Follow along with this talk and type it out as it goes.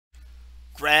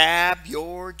Grab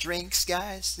your drinks,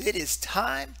 guys. It is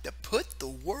time to put the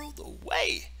world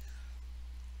away.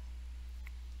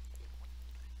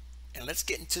 And let's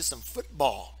get into some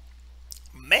football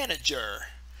manager.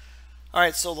 All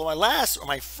right, so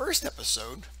my first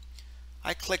episode,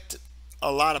 I clicked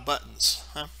a lot of buttons.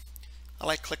 I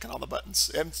like clicking all the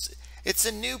buttons. It's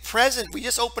a new present. We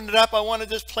just opened it up. I want to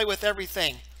just play with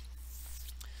everything.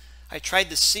 I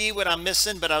tried to see what I'm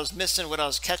missing, but I was missing what I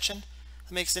was catching.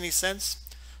 That makes any sense?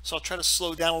 So I'll try to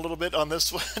slow down a little bit on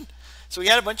this one. So we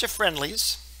had a bunch of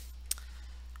friendlies.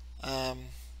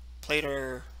 Played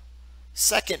our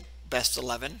second best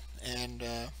 11 and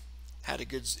had a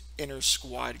good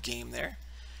inter-squad game there.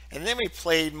 And then we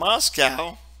played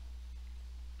Moscow.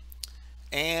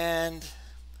 And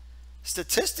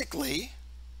statistically,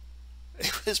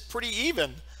 it was pretty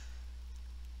even.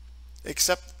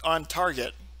 Except on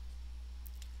target.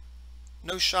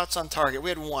 No shots on target. We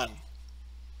had one.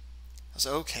 I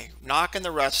said, okay, knocking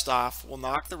the rest off. We'll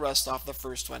knock the rest off the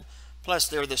first one. Plus,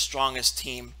 they're the strongest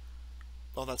team.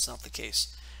 Well, that's not the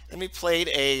case. Then we played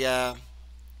a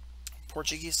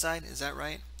Portuguese side. Is that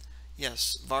right?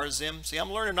 Yes, Varzim. See,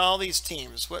 I'm learning all these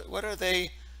teams. What are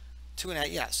they? 2.5.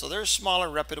 Yeah, so they're a smaller,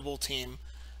 reputable team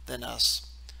than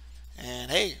us. And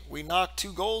hey, we knocked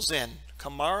 2 goals in.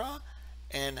 Kamara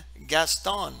and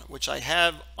Gaston, which I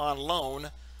have on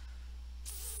loan.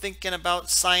 Thinking about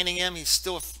signing him. He's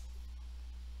still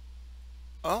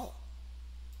oh.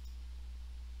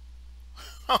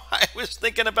 I was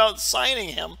thinking about signing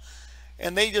him,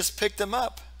 and they just picked him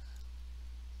up.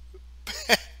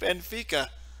 Benfica.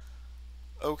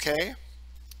 Okay.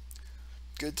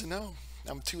 Good to know.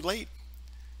 I'm too late.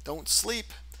 Don't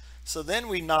sleep. So then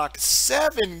we knocked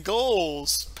 7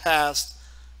 goals past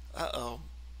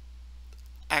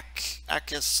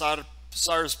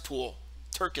Akhisarspor,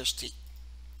 Turkish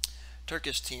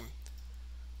team.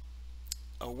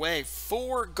 Away.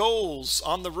 4 goals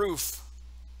on the roof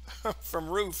from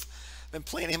ROOFE. Been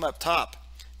playing him up top.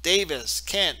 Davis,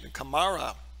 Kent,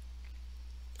 Kamara.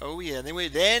 Oh yeah.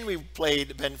 Then we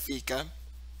played Benfica.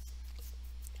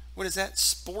 What is that?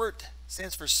 Sport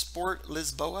stands for Sport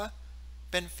Lisboa.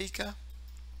 Benfica,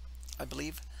 I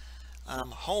believe.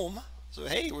 Home. So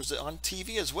hey, it was on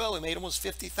TV as well. We made almost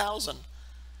 50,000.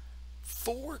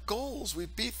 4 goals. We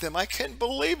beat them. I couldn't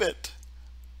believe it.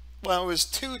 Well, it was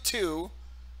 2-2.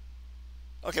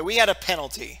 Okay, we had a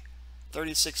penalty,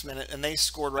 36 minutes, and they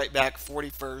scored right back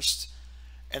 41st,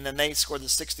 and then they scored the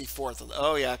 64th.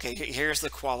 Oh yeah, okay. Here's the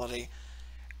quality.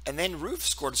 And then ROOFE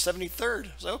scored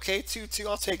 73rd. So, okay, 2-2.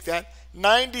 I'll take that.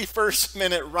 91st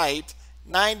minute right.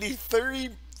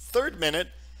 93rd minute,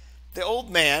 the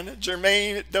old man,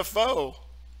 Jermaine Defoe,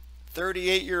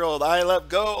 38-year-old. I love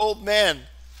go, old man.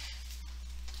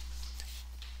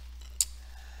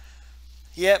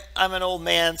 Yep, I'm an old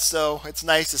man, so it's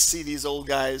nice to see these old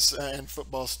guys in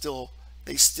football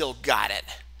they still got it.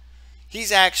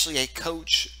 He's actually a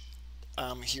coach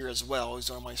here as well. He's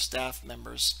one of my staff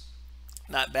members.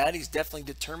 Not bad. He's definitely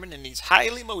determined and he's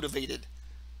highly motivated.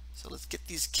 So let's get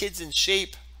these kids in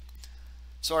shape.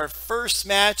 So our first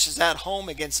match is at home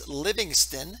against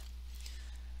Livingston.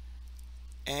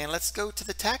 And let's go to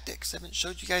the tactics. I haven't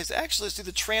showed you guys. Actually, let's do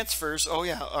the transfers. Oh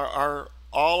yeah,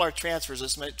 all our transfers.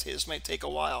 This might take a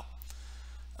while.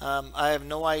 I have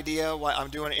no idea why I'm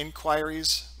doing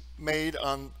inquiries made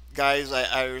on guys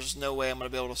there's no way I'm going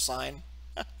to be able to sign.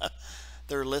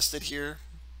 They're listed here.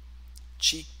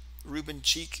 Ruben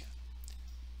Cheek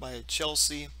by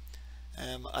Chelsea.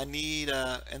 I need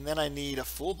a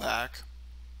fullback.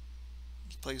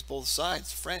 He plays both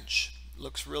sides. French.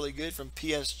 Looks really good from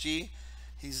PSG.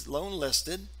 He's loan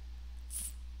listed.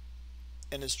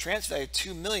 And his transfer value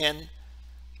 2 million.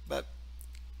 But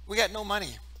we got no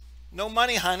money. No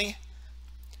money, honey.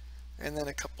 And then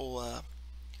a couple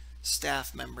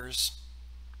staff members.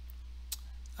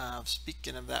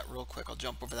 Speaking of that real quick, I'll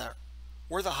jump over that.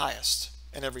 We're the highest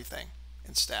in everything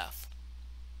in staff.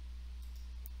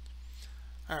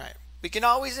 All right. We can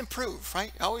always improve,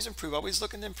 right? Always improve. Always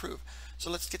looking to improve. So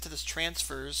let's get to this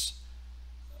transfers.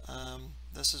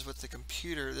 This is with the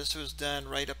computer. This was done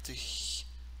right up to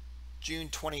June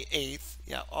 28th.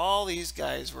 Yeah, all these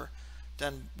guys were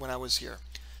done when I was here.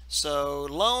 So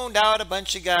loaned out a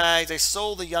bunch of guys. I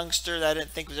sold the youngster that I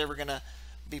didn't think was ever going to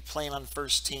be playing on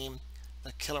first team,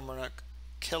 the Kilmarnock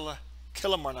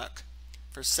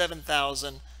for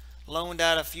 7,000. Loaned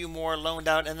out a few more,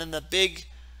 and then the big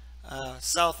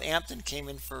Southampton came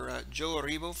in for Joe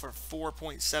Aribo for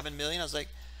 4.7 million. I was like,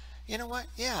 you know what?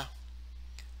 Yeah.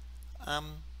 I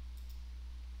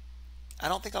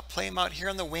don't think I'll play him out here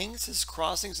on the wings. His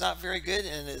crossing's not very good,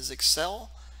 and his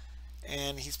excel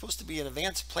and he's supposed to be an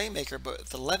advanced playmaker, but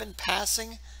with 11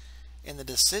 passing in the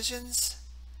decisions,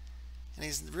 and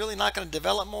he's really not going to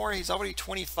develop more. He's already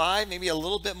 25, maybe a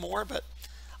little bit more, but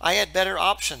I had better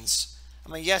options. I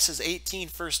mean, yes, his 18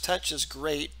 first touch is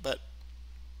great, but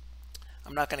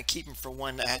I'm not going to keep him for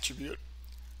one attribute.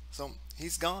 So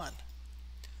he's gone.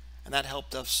 And that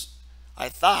helped us, I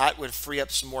thought, would free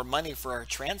up some more money for our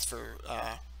transfer.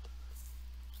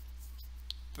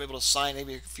 Be able to sign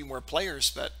maybe a few more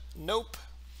players, but nope.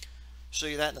 Show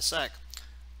you that in a sec.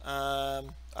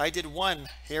 I did one.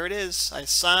 Here it is. I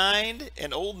signed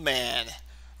an old man,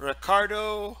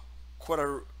 Ricardo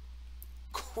Quaresma.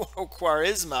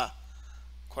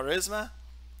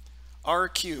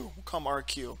 RQ. We'll call him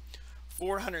RQ.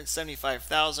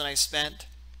 $475,000 I spent.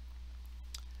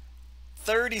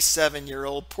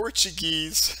 37-year-old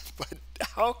Portuguese. But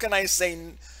how can I say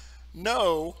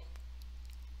no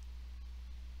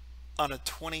on a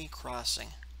 20 crossing?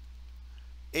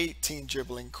 18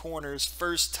 dribbling corners,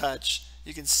 first touch.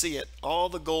 You can see it. All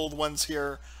the gold ones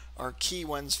here are key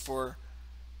ones for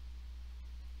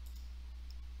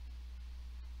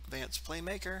advanced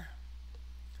playmaker.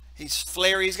 He's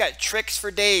flary. He's got tricks for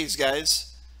days,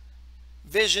 guys.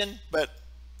 Vision, but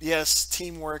yes,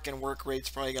 teamwork and work rate's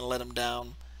probably going to let him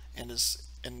down. And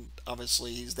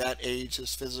obviously he's that age. His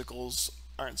physicals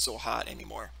aren't so hot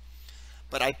anymore.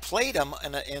 But I played him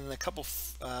in a couple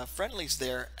friendlies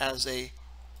there as a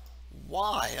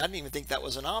why. I didn't even think that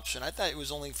was an option. I thought it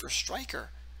was only for striker,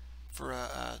 for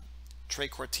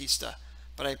trequartista.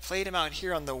 But I played him out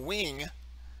here on the wing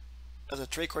as a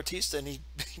trequartista, and he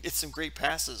did some great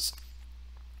passes,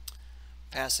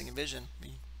 passing and vision,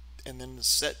 and then the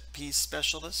set piece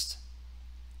specialist.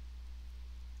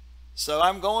 So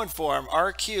I'm going for him,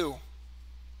 RQ,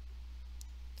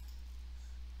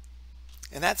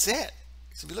 and that's it.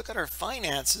 So if you look at our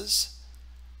finances,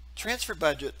 transfer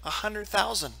budget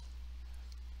 $100,000.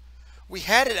 We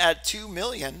had it at $2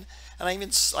 million, and I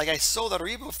sold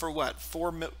Aribo for what,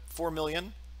 $4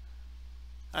 million.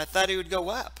 I thought it would go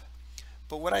up,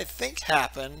 but what I think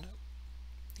happened,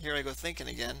 here I go thinking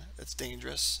again. It's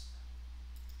dangerous.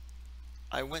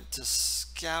 I went to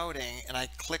scouting and I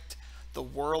clicked the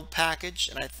world package,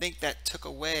 and I think that took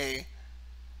away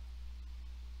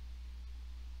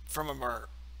from our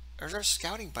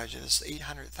scouting budget is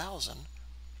 $800,000.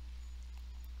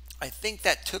 I think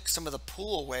that took some of the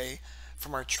pool away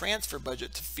from our transfer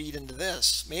budget to feed into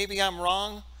this. Maybe I'm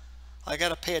wrong. I got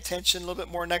to pay attention a little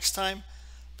bit more next time.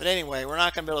 But anyway, we're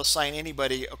not going to be able to sign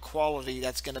anybody a quality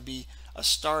that's going to be a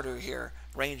starter here.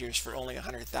 Rangers for only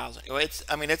 $100,000.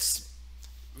 I mean, it's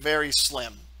very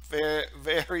slim, very,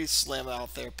 very slim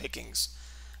out there pickings.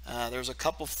 There's a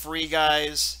couple free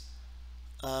guys,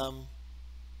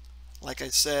 like I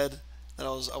said, that I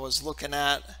was looking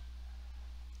at.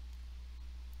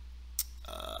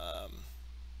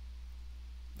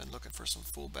 Been looking for some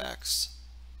fullbacks.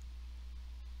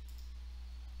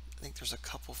 I think there's a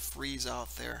couple frees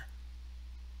out there.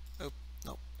 Oh,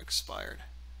 nope, expired.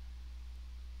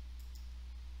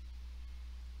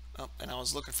 Oh, and I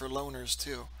was looking for loaners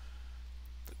too.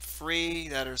 But free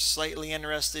that are slightly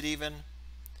interested even.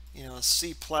 You know, a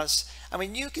C+. I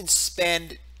mean, you can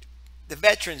spend, the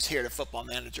veterans here, the Football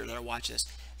Manager that are watching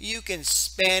this, you can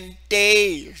spend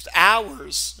days,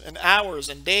 hours and hours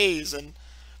and days and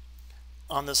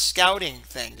on the scouting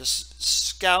thing, just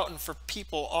scouting for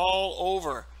people all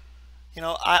over. You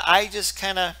know, I just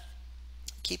kind of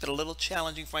keep it a little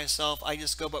challenging for myself. I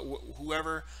just go by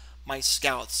whoever my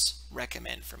scouts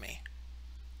recommend for me.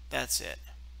 That's it.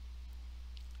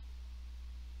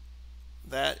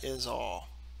 That is all.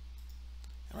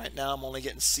 And right now I'm only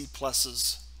getting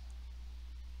C+s.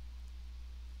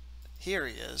 Here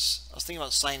he is. I was thinking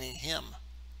about signing him.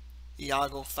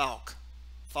 Iago Falque.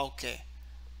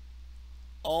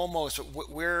 Almost.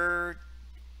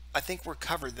 I think we're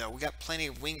covered though. We got plenty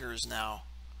of wingers now.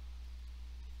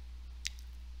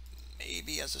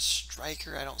 Maybe as a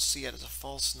striker. I don't see it as a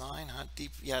false nine. Huh?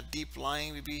 Deep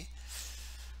lying maybe.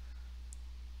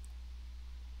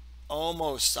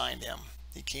 Almost signed him.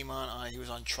 He came on. He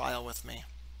was on trial with me.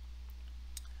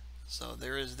 So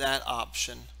there is that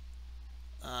option.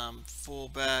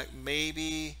 Fullback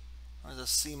maybe. There's a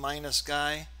C-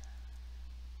 guy.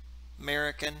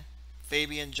 American.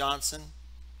 Fabian Johnson.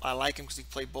 I like him because he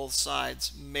played both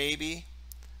sides. Maybe.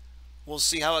 We'll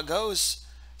see how it goes.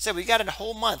 So we got a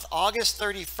whole month. August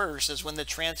 31st is when the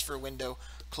transfer window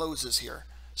closes here.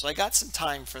 So I got some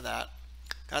time for that.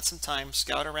 Got some time.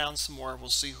 Scout around some more. We'll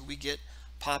see who we get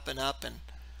popping up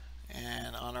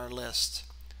and on our list.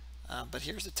 But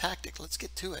here's the tactic. Let's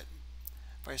get to it.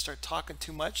 If I start talking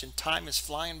too much and time is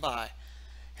flying by.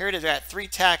 Here it is. I got 3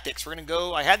 tactics. We're going to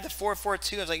go. I had the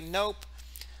 4-4-2. I was like, nope.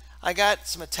 I got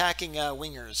some attacking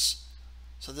wingers.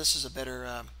 So this is a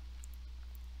better,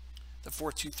 the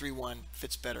 4-2-3-1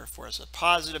 fits better for us. A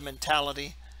positive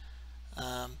mentality,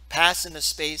 pass into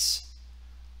space,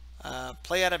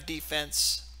 play out of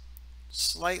defense,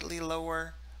 slightly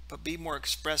lower, but be more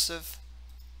expressive.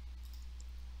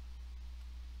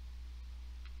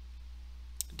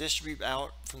 Distribute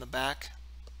out from the back.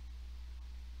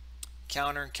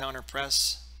 Counter and counter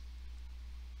press.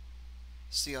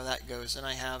 See how that goes. And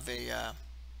I have a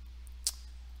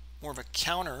more of a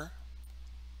counter,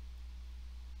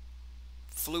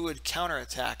 fluid counter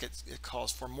attack. It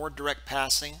calls for more direct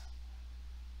passing.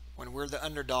 When we're the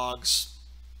underdogs,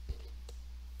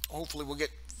 hopefully we'll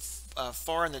get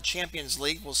far in the Champions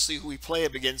League. We'll see who we play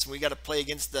up against. We got to play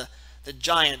against the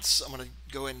Giants. I'm going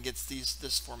to go ahead and get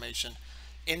this formation.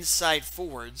 Inside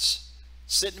forwards,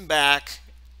 sitting back,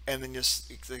 and then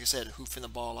just, like I said, hoofing the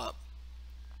ball up.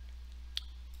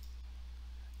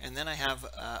 And then I have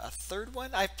a third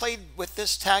one. I've played with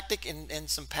this tactic in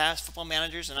some past Football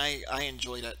Managers, and I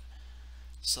enjoyed it.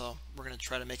 So we're going to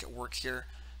try to make it work here.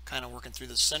 Kind of working through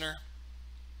the center.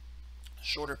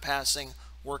 Shorter passing,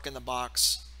 work in the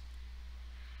box.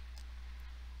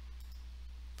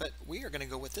 But we are going to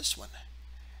go with this one.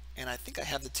 And I think I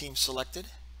have the team selected.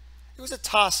 It was a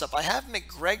toss-up. I have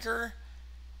McGregor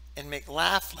and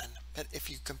McLaughlin, but if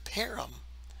you compare them,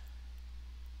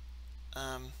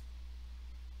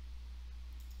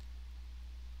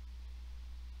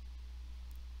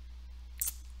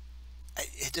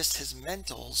 it just, his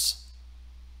mental's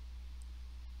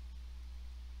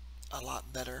a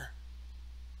lot better.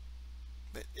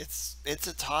 But it's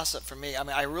a toss-up for me. I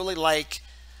mean, I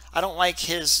don't like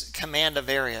his command of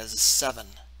areas, 7.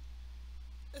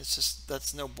 It's just,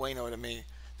 that's no bueno to me.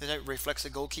 That reflects the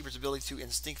goalkeeper's ability to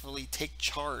instinctively take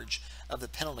charge of the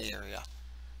penalty area,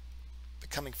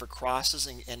 coming for crosses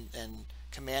and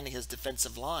commanding his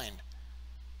defensive line.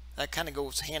 That kind of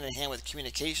goes hand in hand with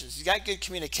communications. He's got good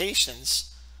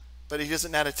communications, but he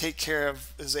doesn't know how to take care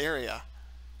of his area.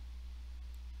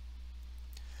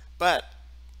 But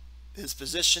his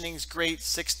positioning's great,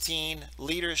 16.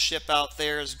 Leadership out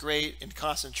there is great, in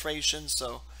concentration.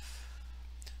 So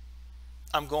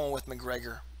I'm going with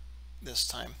McGregor this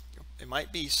time. It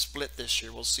might be split this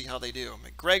year. We'll see how they do.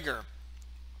 McGregor.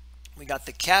 We got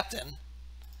the captain.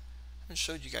 I haven't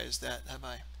showed you guys that, have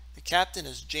I? The captain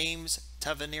is James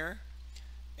Tavernier,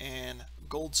 and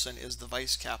Goldson is the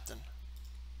vice captain.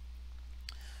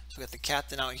 So we got the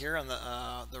captain out here on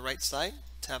the right side,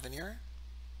 Tavernier.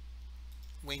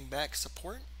 Wing back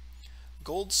support.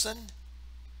 Goldson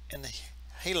and the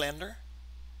Highlander.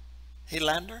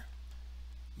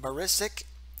 Barisic.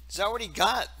 He's already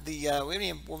got the,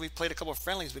 we played a couple of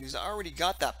friendlies, but he's already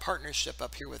got that partnership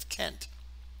up here with Kent.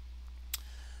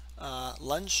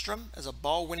 Lundstrom as a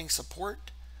ball-winning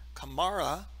support.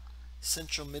 Kamara,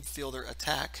 central midfielder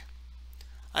attack.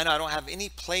 I know I don't have any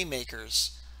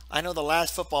playmakers. I know the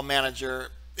last Football Manager,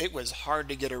 it was hard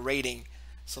to get a rating.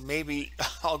 So maybe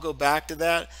I'll go back to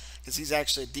that, because he's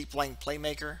actually a deep-lying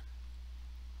playmaker.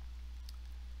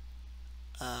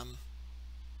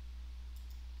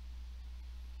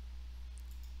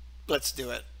 Let's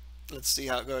do it. Let's see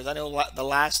how it goes. I know the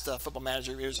last Football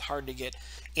Manager, it was hard to get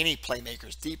any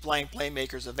playmakers, deep-lying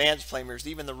playmakers, advanced playmakers,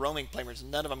 even the roaming playmakers.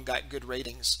 None of them got good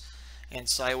ratings. And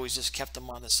so I always just kept them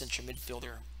on the central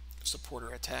midfielder supporter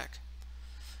attack.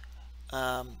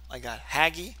 I got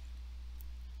Haggy,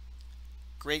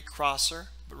 great crosser,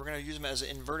 but we're going to use him as an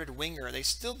inverted winger. They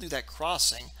still do that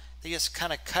crossing. They just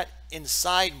kind of cut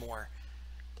inside more.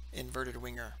 Inverted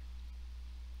winger.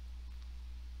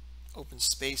 Open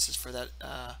spaces for that,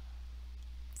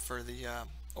 for the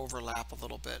overlap a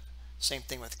little bit. Same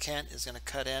thing with Kent, is going to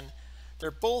cut in.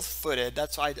 They're both footed.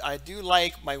 That's why I do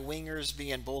like my wingers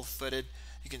being both footed.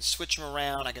 You can switch them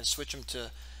around. I can switch them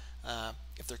to,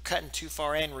 if they're cutting too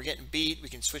far in, we're getting beat, we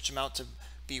can switch them out to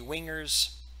be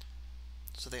wingers.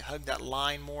 So they hug that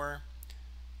line more.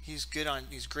 He's good on,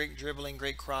 he's great dribbling,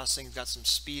 great crossing. He's got some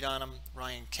speed on him.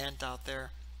 Ryan Kent out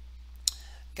there.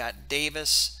 Got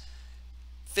Davis.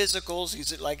 Physicals,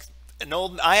 he's like an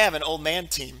old, I have an old man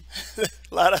team.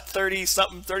 A lot of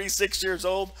 30-something, 36 years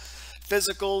old.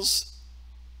 Physicals.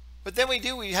 But then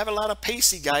we have a lot of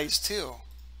pacey guys too.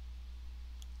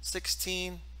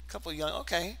 16, a couple young,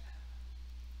 okay.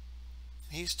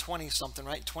 He's 20-something,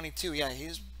 right? 22, yeah,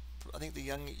 he's, I think, the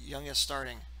youngest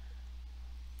starting.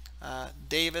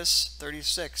 Davis,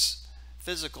 36.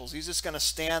 Physicals, he's just going to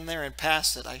stand there and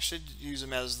pass it. I should use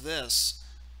him as this.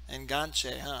 And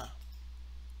Ganche, huh?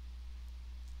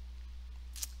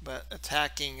 But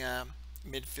attacking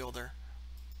midfielder.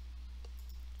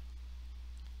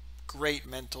 Great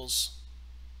mentals.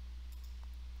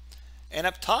 And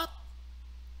up top,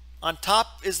 on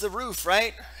top is the Roof,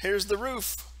 right? Here's the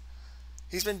Roof.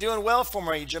 He's been doing well for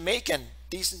me. Jamaican,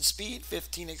 decent speed,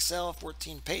 15 excel,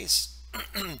 14 pace.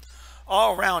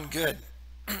 All around good.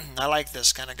 I like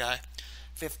this kind of guy.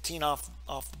 15 off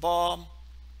the ball.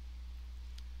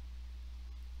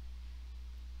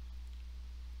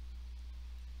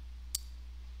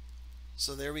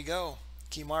 So there we go.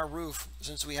 Kemar Roof.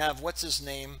 Since we have, what's his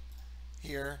name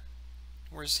here?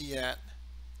 Where's he at?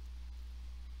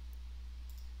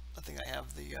 I think I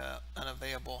have the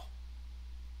unavailable.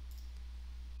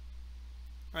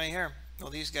 Right here. Well,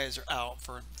 these guys are out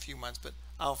for a few months, but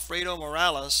Alfredo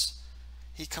Morales,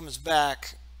 he comes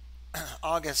back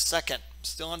August 2nd.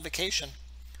 Still on vacation.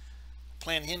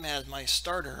 Playing him as my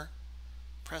starter.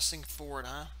 Pressing forward,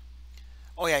 huh?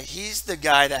 Oh yeah, he's the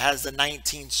guy that has the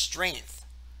 19 strength.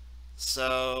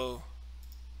 So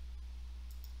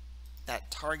that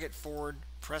target forward,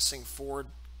 pressing forward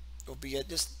will be it.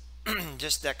 Just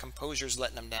just that composure's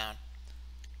letting him down.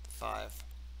 5.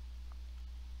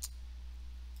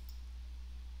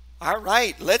 All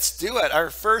right, let's do it. Our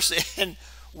first, and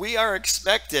we are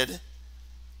expected,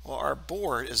 well, our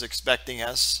board is expecting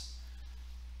us.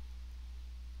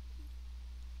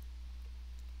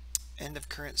 End of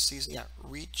current season, yeah,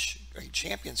 reach,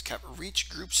 Champions Cup, reach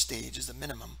group stage is the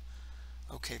minimum.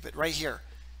 Okay, but right here,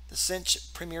 the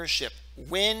Cinch Premiership,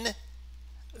 win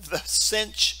the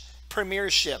Cinch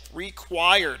Premiership,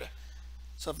 required.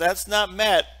 So if that's not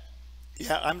met,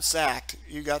 yeah, I'm sacked.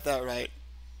 You got that right.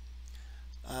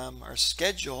 Our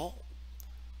schedule,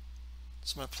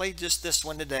 so I'm going to play just this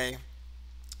one today.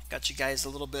 Got you guys a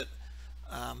little bit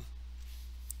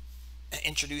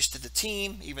introduced to the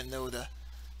team, even though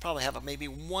probably have maybe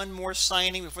one more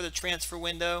signing before the transfer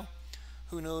window.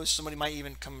 Who knows, somebody might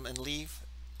even come and leave.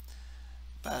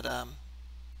 But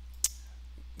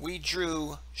we had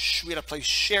to play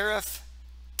Sheriff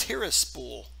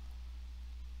Tiraspol.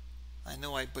 I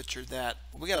know I butchered that.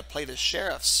 We got to play the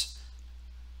Sheriffs.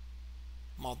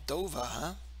 Moldova,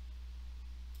 huh?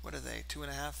 What are they?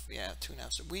 2.5? Yeah,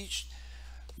 2.5. So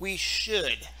we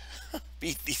should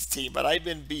beat these teams, but I've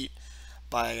been beat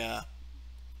by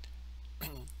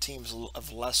teams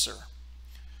of lesser.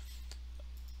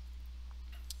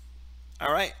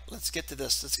 All right, let's get to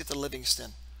this. Let's get to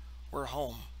Livingston. We're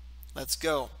home. Let's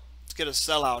go. Let's get a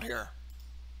sellout here.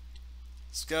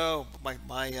 Let's go.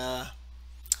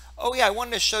 Oh yeah, I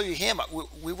wanted to show you him.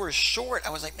 We were short.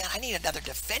 I was like, man, I need another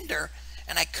defender,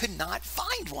 and I could not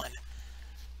find one.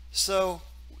 So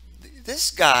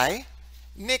this guy,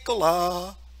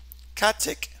 Nikola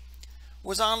Katic,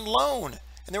 was on loan.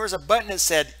 And there was a button that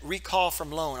said recall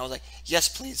from loan. I was like, yes,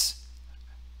 please.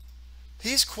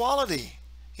 He's quality.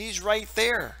 He's right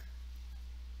there.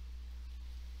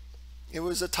 It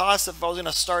was a toss if I was going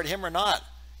to start him or not.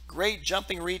 Great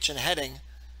jumping reach and heading.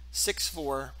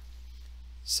 6'4".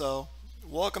 So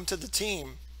welcome to the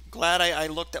team. Glad I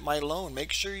looked at my loan.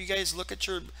 Make sure you guys look at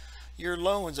your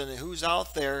loans and who's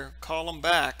out there. Call them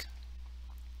back.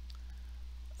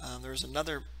 There's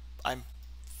another. I'm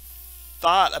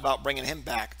thought about bringing him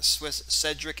back. Swiss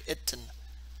Cedric Itten.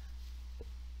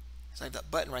 So I have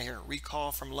that button right here.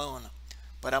 Recall from loan.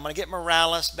 But I'm going to get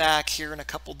Morales back here in a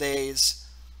couple days.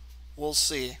 We'll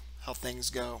see how things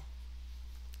go.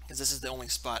 Because this is the only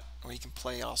spot where he can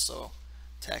play also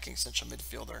attacking central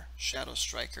midfielder, shadow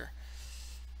striker.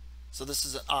 So this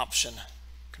is an option.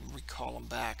 Can recall him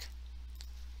back.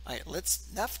 All right,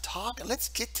 enough talk. Let's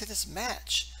get to this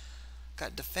match.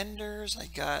 Got defenders. I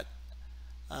got.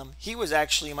 He was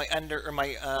actually my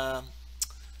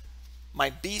my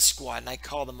B squad, and I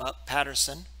called him up,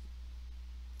 Patterson.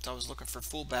 So I was looking for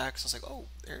fullbacks. I was like, oh,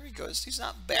 there he goes. He's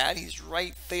not bad. He's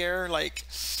right there. Like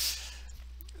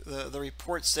the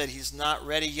report said, he's not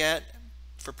ready yet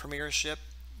for Premiership,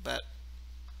 but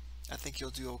I think he'll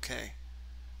do okay.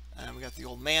 And we got the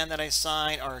old man that I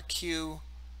signed, RQ.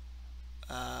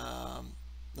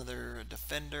 Another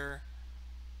defender.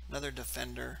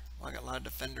 Well, I got a lot of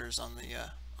defenders on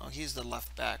the. Oh, he's the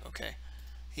left back. Okay,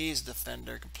 he's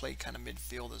defender. Can play kind of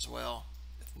midfield as well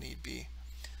if need be.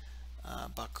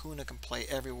 Bakuna can play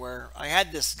everywhere. I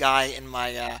had this guy in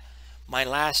my my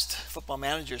last Football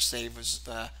Manager save was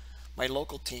my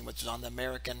local team, which was on the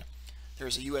American.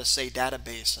 There's a USA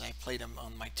database, and I played him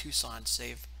on my Tucson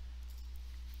save.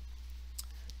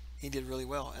 He did really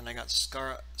well, and I got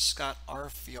Scott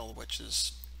Arfield, which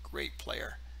is a great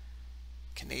player,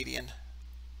 Canadian.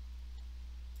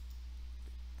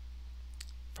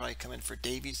 Probably come in for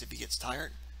Davies if he gets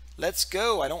tired. Let's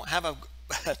go. I don't have a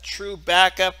true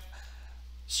backup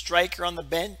striker on the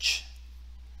bench.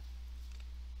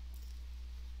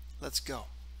 Let's go.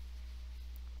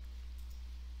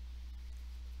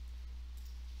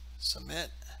 Submit.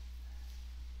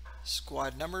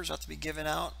 Squad numbers have to be given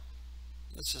out.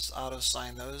 Let's just auto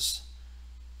sign those.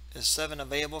 Is 7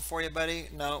 available for you, buddy?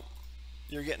 No,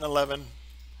 you're getting 11.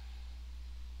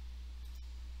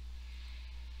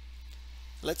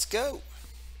 Let's go.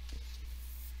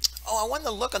 Oh, I wanted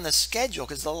to look on the schedule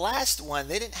because the last one,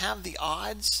 they didn't have the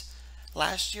odds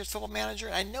last year's Football Manager.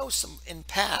 I know some in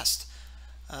past.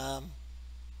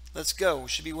 Let's go. We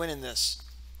should be winning this.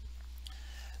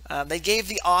 They gave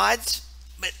the odds,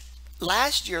 but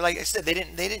last year, like I said,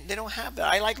 they don't have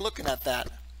that. I like looking at that.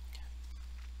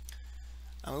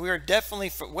 I mean, we are definitely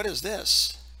for, what is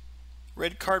this?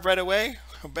 Red card right away?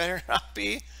 Better not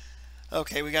be.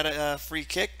 Okay, we got a free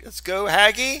kick. Let's go,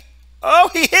 Haggy. Oh,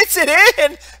 he hits it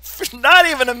in for not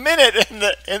even a minute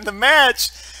in the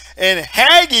match, and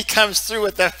Haggy comes through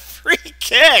with a free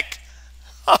kick.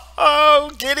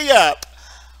 Oh, giddy up.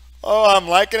 Oh, I'm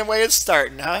liking the way it's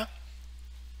starting, huh?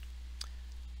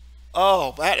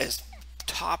 Oh, that is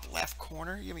top left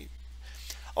corner. You mean?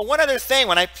 Oh, one other thing.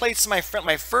 When I played my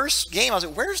first game, I was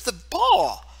like, "Where's the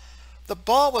ball?" The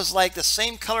ball was like the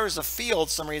same color as the field,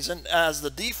 for some reason, as the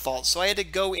default. So I had to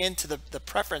go into the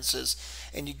preferences,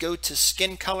 and you go to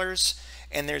skin colors,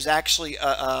 and there's actually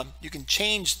you can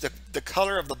change the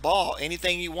color of the ball,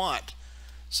 anything you want.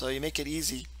 So you make it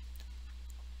easy.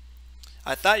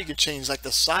 I thought you could change like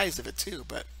the size of it too,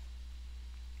 but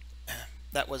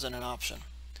that wasn't an option.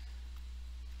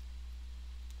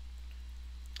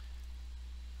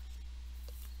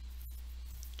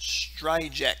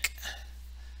 Stryjek.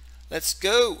 Let's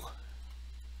go.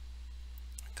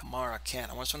 Kamara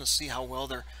can't. I just want to see how well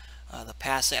they're the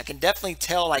passing. I can definitely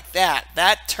tell like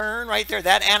that turn right there,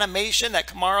 that animation that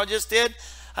Kamara just did.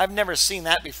 I've never seen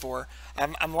that before.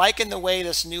 I'm liking the way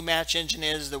this new match engine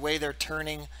is, the way they're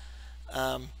turning.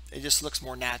 It just looks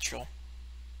more natural.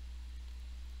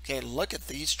 Okay, look at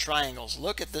these triangles.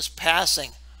 Look at this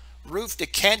passing. Roof to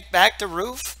Kent, back to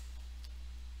Roof.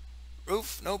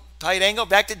 Roof, nope, tight angle,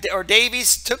 back to, or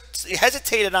Davies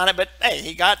hesitated on it, but hey,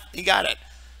 he got it.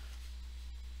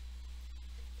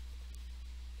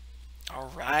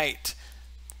 All right.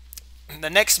 The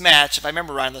next match, if I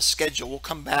remember right on the schedule, we'll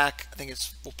come back. I think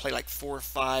we'll play like 4 or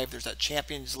 5. There's that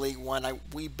Champions League one.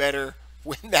 We better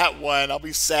win that one. I'll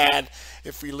be sad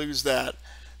if we lose that,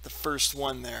 the first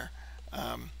one there.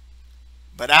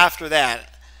 But after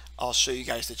that, I'll show you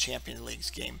guys the Champions League's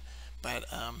game. But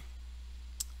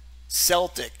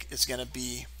Celtic is going to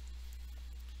be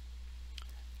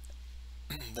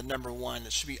the #1.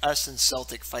 It should be us and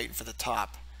Celtic fighting for the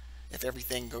top if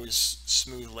everything goes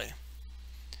smoothly.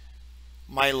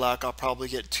 My luck, I'll probably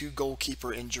get 2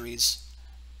 goalkeeper injuries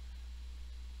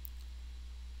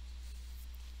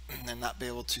and then not be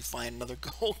able to find another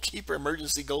goalkeeper,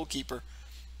 emergency goalkeeper.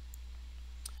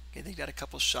 Okay, they got a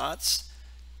couple shots.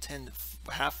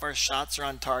 Half our shots are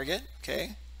on target.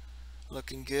 Okay,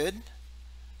 looking good.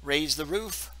 Raise the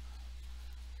roof.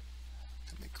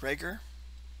 McGregor.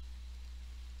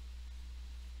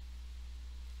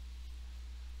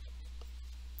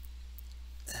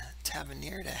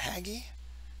 Tavernier to Haggy.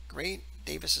 Great.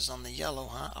 Davis is on the yellow,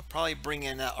 huh? I'll probably bring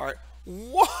in Art.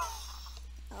 Whoa!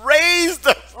 Raise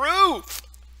the roof!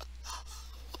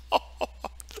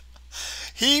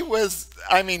 He was,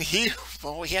 I mean, he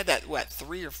had that, what,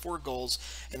 3 or 4 goals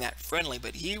in that friendly,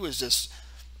 but he was just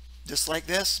like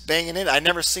this, banging it. I've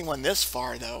never seen one this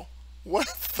far, though. What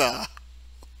the?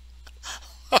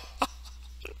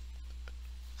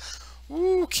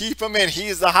 Woo, keep him in.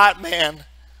 He's the hot man.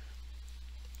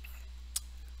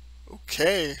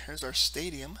 Okay, here's our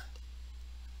stadium.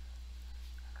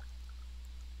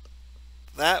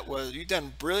 That was, you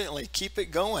done brilliantly. Keep it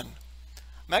going.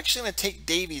 I'm actually going to take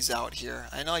Davies out here.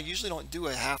 I know I usually don't do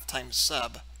a halftime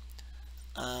sub.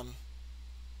 We're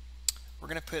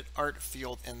going to put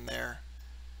Artfield in there.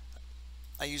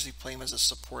 I usually play him as a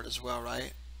support as well,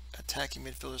 right? Attacking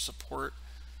midfielder support.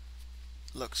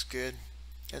 Looks good.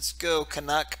 Let's go,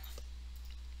 Canuck.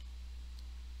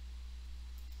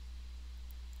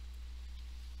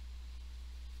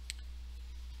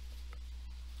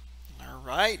 All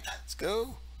right, let's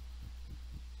go.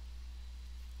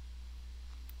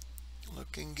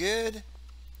 Looking good.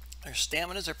 Our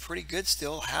staminas are pretty good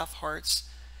still. Half hearts.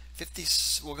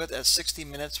 50. We'll go at 60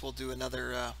 minutes. We'll do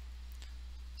another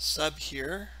sub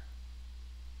here.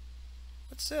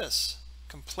 What's this?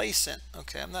 Complacent.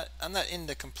 Okay, I'm not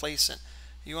into complacent.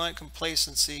 If you want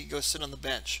complacency, go sit on the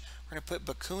bench. We're gonna put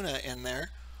Bakuna in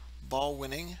there, ball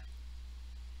winning,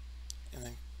 and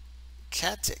then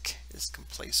Katic is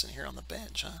complacent here on the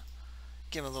bench, huh?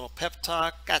 Give him a little pep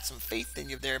talk. Got some faith in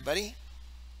you there, buddy.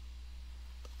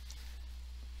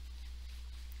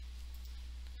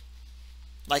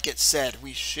 like it said,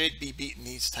 we should be beating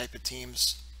these type of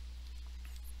teams.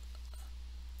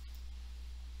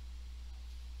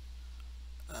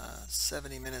 Uh,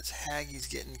 70 minutes. Haggie's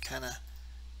getting kind of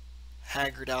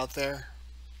haggard out there.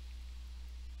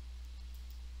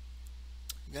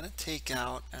 I'm going to take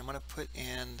out, I'm going to put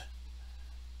in,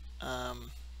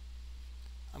 I'm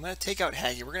going to take out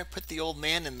Haggie. We're going to put the old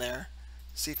man in there.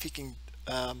 See if he can,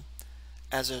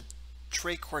 as a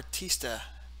trequartista.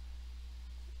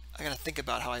 I got to think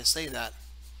about how I say that.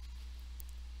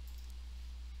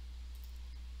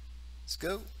 Let's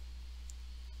go.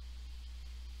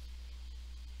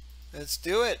 Let's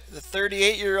do it. The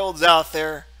 38-year-old's out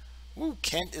there. Woo,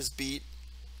 Kent is beat.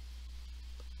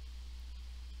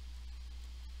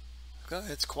 Go,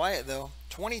 it's quiet though.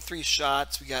 23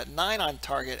 shots. We got 9 on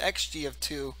target. XG of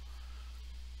 2.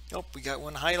 Nope, we got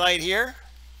one highlight here.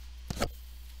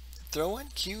 Throw in.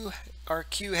 Our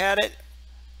Q had it.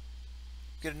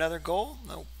 Get another goal?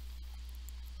 Nope.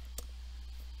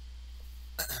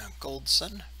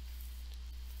 Goldson.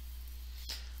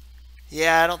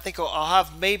 Yeah, I don't think I'll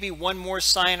have maybe one more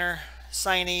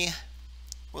signee.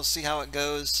 We'll see how it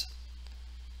goes.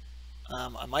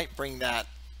 I might bring that.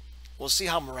 We'll see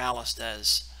how Morales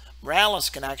does. Morales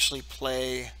can actually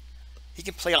play. He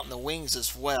can play out in the wings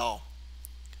as well.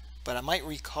 But I might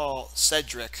recall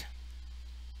Cedric,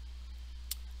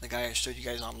 the guy I showed you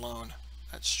guys on loan,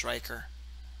 that striker.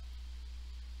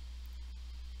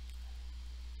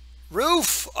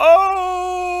 Roof!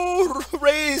 Oh!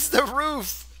 Raise the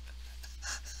roof!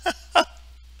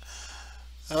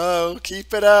 Oh,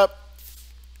 keep it up.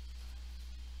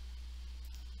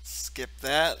 Skip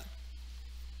that.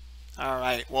 All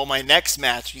right. Well, my next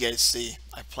match, you guys see,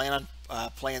 I plan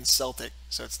on playing Celtic,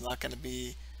 so it's not going to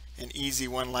be an easy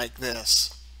one like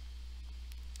this.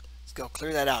 Let's go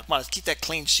clear that out. Come on, let's keep that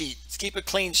clean sheet. Let's keep a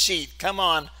clean sheet. Come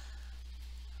on.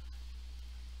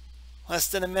 Less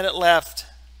than a minute left.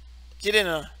 Get in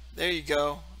a. There you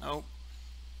go. Nope.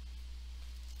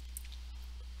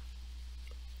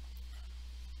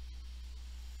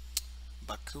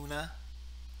 Bakuna,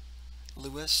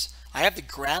 Lewis. I have the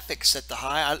graphics set to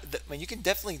high. I mean, you can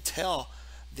definitely tell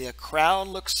the crowd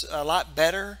looks a lot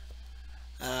better.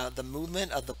 The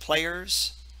movement of the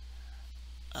players.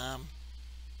 In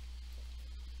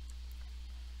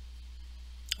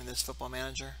this Football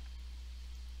Manager.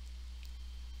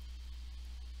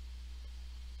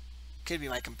 Could be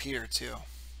my computer too.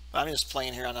 But I'm just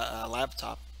playing here on a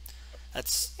laptop.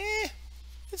 That's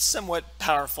it's somewhat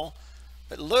powerful.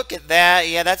 But look at that.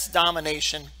 Yeah, that's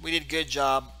domination. We did a good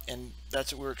job, and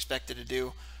that's what we were expected to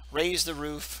do. Raise the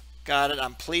roof. Got it.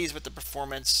 I'm pleased with the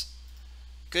performance.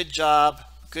 Good job.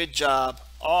 Good job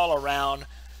all around.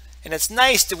 And it's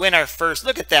nice to win our first.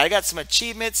 Look at that. I got some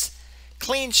achievements,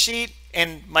 clean sheet,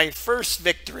 and my first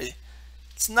victory.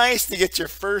 It's nice to get your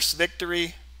first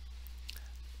victory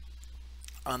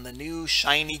on the new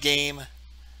shiny game.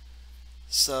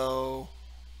 So,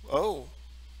 oh.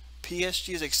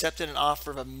 PSG has accepted an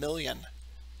offer of $1 million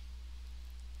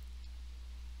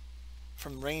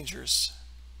from Rangers.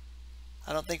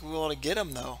 I don't think we want to get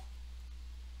him though.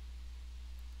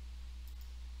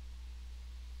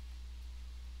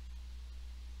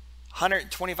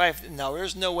 $125. No,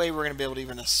 there's no way we're going to be able to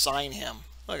even assign him.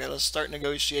 Okay, let's start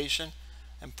negotiation.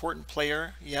 Important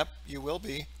player. Yep, you will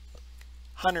be.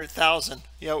 100,000.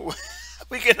 Yeah,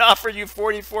 we can offer you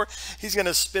 44. He's going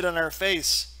to spit on our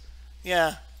face.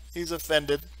 Yeah. He's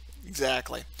offended.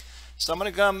 Exactly. So I'm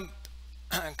going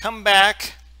to come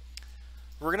back.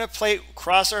 We're going to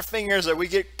cross our fingers that we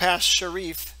get past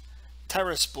Sharif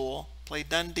Tiraspol, play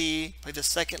Dundee, play the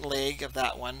second leg of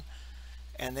that one.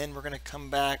 And then we're going to come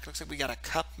back. Looks like we got a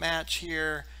cup match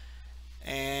here.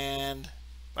 And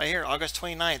right here, August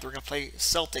 29th, we're going to play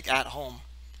Celtic at home.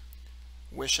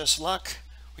 Wish us luck.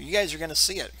 Well, you guys are going to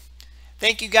see it.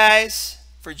 Thank you guys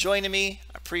for joining me.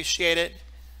 I appreciate it.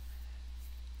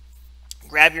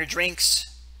 Grab your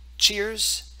drinks,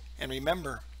 cheers, and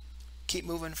remember, keep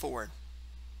moving forward.